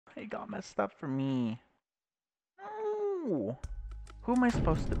It got messed up for me. No. Who am I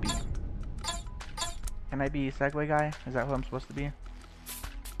supposed to be? Can I be Segway guy? Is that who I'm supposed to be?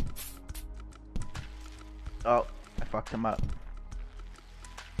 Oh, I fucked him up.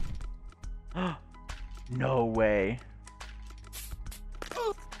 No way.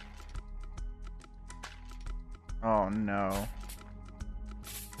 Oh no.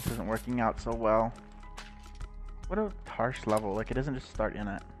 This isn't working out so well. What a harsh level. Like, it doesn't just start in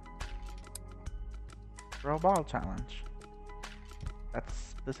it. Throw a ball challenge.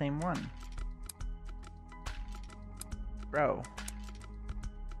 That's the same one. Bro.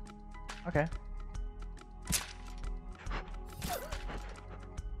 Okay.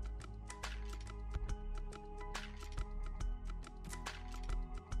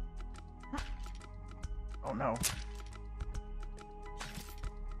 Oh no.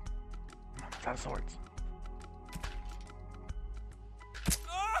 It's out of swords.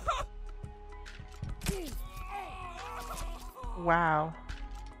 Wow.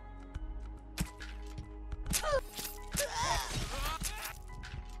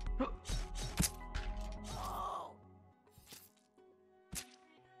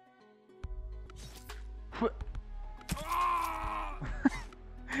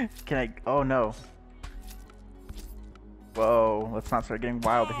 Can I? Oh no. Whoa, let's not start getting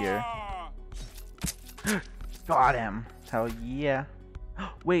wild here. Got him. Hell yeah.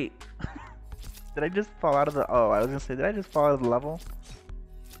 Wait. Did I just fall out of the... Oh, I was gonna say, did I just fall out of the level?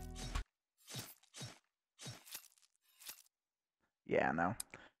 Yeah, no.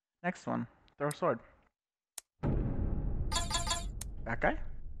 Next one. Throw a sword. That guy?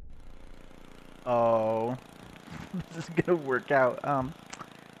 Oh. This is gonna work out.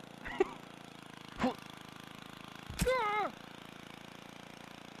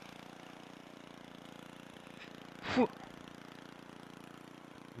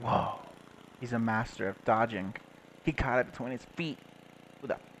 Whoa. He's a master of dodging. He caught it between his feet. Who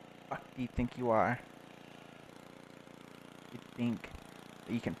the fuck do you think you are? You think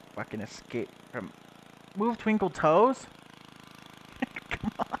that you can fucking escape from... Move, Twinkle Toes?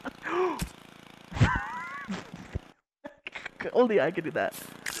 Come on. Only I could do that.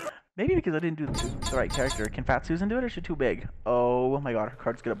 Maybe because I didn't do the right character. Can Fat Susan do it, or is she too big? Oh my god, her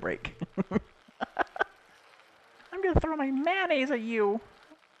card's gonna break. I'm gonna throw my mayonnaise at you.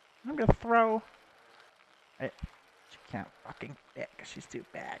 I'm gonna throw... She can't fucking fit because she's too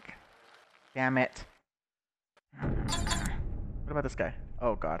big. Damn it. What about this guy?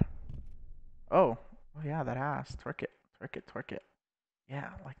 Oh god. Oh. Oh yeah, that ass. Twerk it. Twerk it, twerk it. Yeah,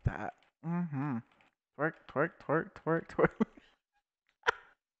 like that. Mm-hmm. Twerk, twerk, twerk, twerk, twerk.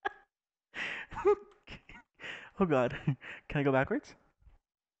 Oh god. Can I go backwards?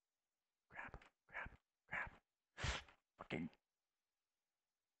 Grab, grab, grab. Fucking.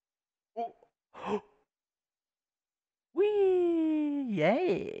 Oh. Whee!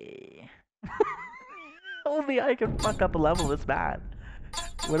 Yay! Only I can fuck up a level this bad.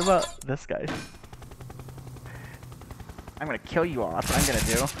 What about this guy? I'm gonna kill you all. That's what I'm gonna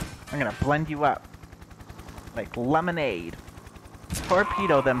do. I'm gonna blend you up. Like lemonade.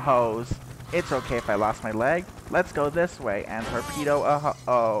 Torpedo them hoes. It's okay if I lost my leg. Let's go this way and torpedo a ho-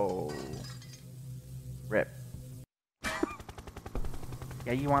 Oh. Rip.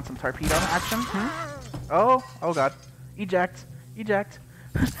 Yeah, you want some torpedo action? Hmm? Oh, oh god. Eject. Eject.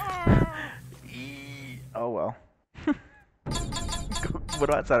 Oh well. What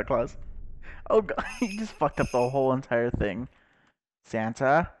about Santa Claus? Oh god, he just fucked up the whole entire thing.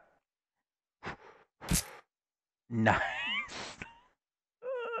 Santa. Nice.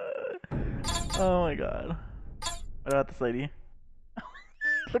 Oh my god. What about this lady?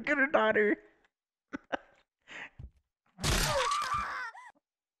 Look at her daughter.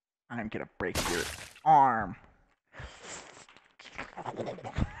 I'm gonna break your arm.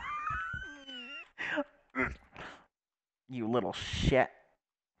 You little shit.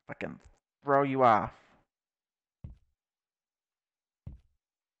 Fucking throw you off.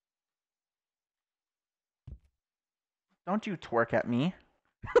 Don't you twerk at me.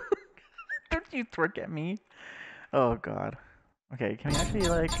 Don't you twerk at me. Oh god. Okay, can we actually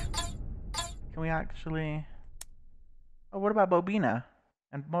like... Can we actually... Oh, what about Bobina?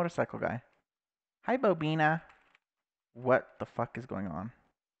 And Motorcycle Guy? Hi, Bobina. What the fuck is going on?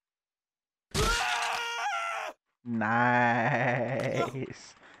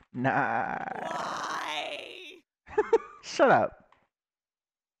 Nice. Nice. Why? Shut up.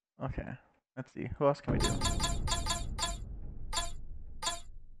 Okay. Let's see. Who else can we do?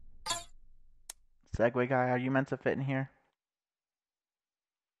 Segway guy, are you meant to fit in here?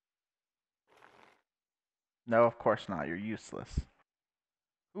 No, of course not. You're useless.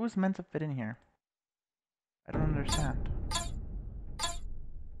 Who's meant to fit in here? I don't understand.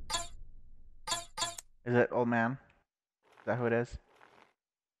 Is it old man? Is that who it is?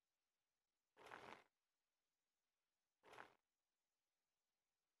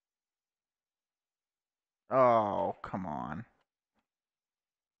 Oh, come on.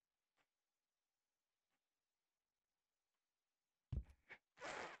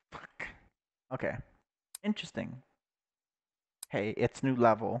 Fuck. Okay. Interesting. Hey, it's new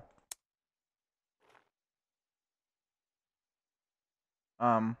level.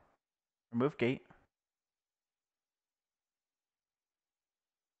 Remove gate.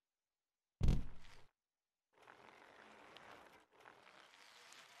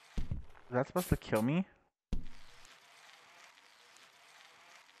 Is that supposed to kill me?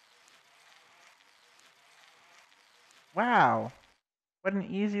 Wow. What an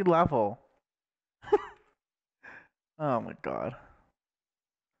easy level. Oh my god.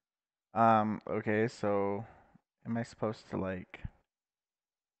 Okay, so am I supposed to like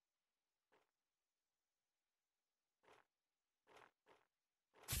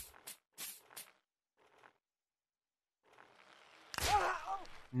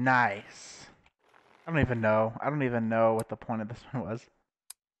Nice. I don't even know. I don't even know what the point of this one was.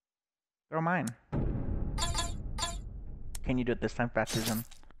 Throw mine. Can you do it this time, Fat Susan?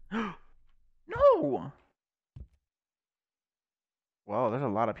 No! Whoa, there's a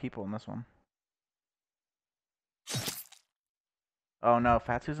lot of people in this one. Oh no,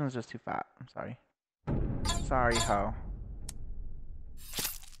 Fat Susan's just too fat. I'm sorry. Sorry, ho.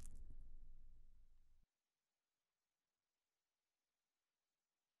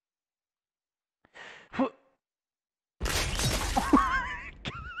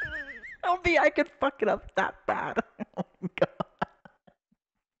 I don't think I could fuck it up that bad. Oh my god.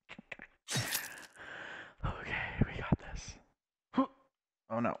 Okay, we got this.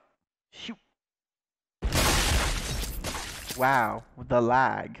 Oh no. Shoot. Wow, the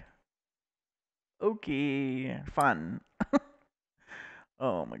lag. Okay, fun.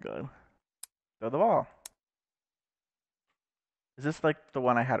 Oh my god. Throw the ball. Is this like the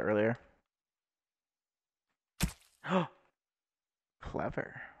one I had earlier?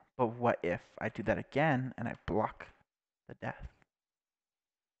 Clever. But what if I do that again and I block the death?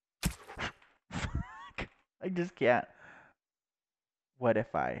 I just can't. What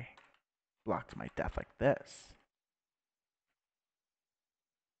if I blocked my death like this?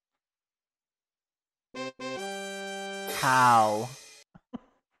 How?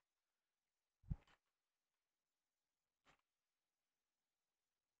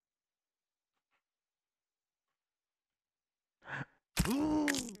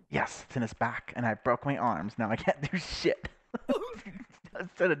 Yes, it's in his back, and I broke my arms. Now I can't do shit.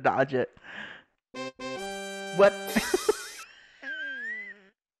 Instead of dodge it. What?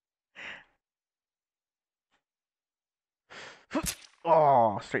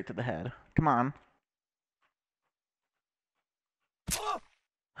 Oh, straight to the head. Come on.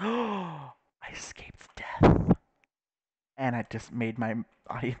 Oh, I escaped death. And I just made my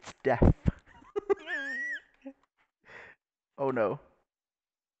audience deaf. Oh no.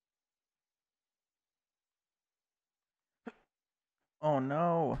 Oh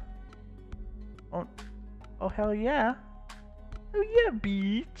no. Oh, oh hell yeah. Oh yeah,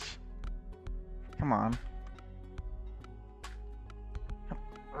 beach. Come on.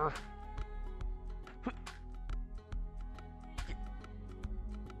 Oh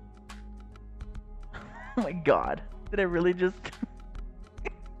my god. Did I really just...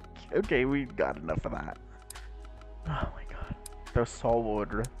 Okay, we got enough of that. Oh my god. They're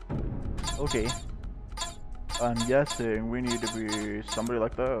solid. Okay. I'm guessing we need to be somebody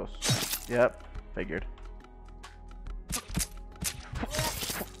like this. Yep, figured.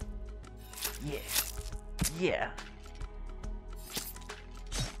 Yeah. Yeah.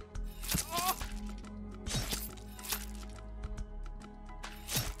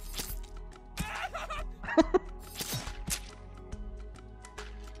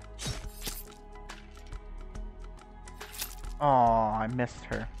 Oh, I missed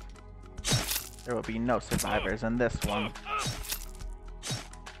her. There will be no survivors in this one.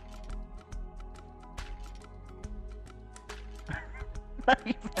 Not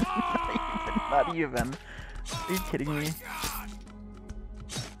even, not even. Are you kidding me?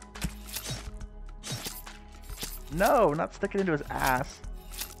 No, not stick it into his ass.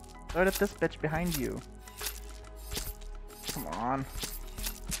 Throw it at this bitch behind you. Come on.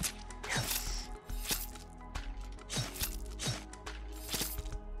 Yes.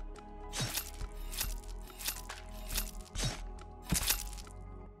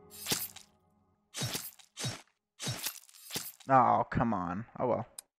 Oh, come on. Oh well.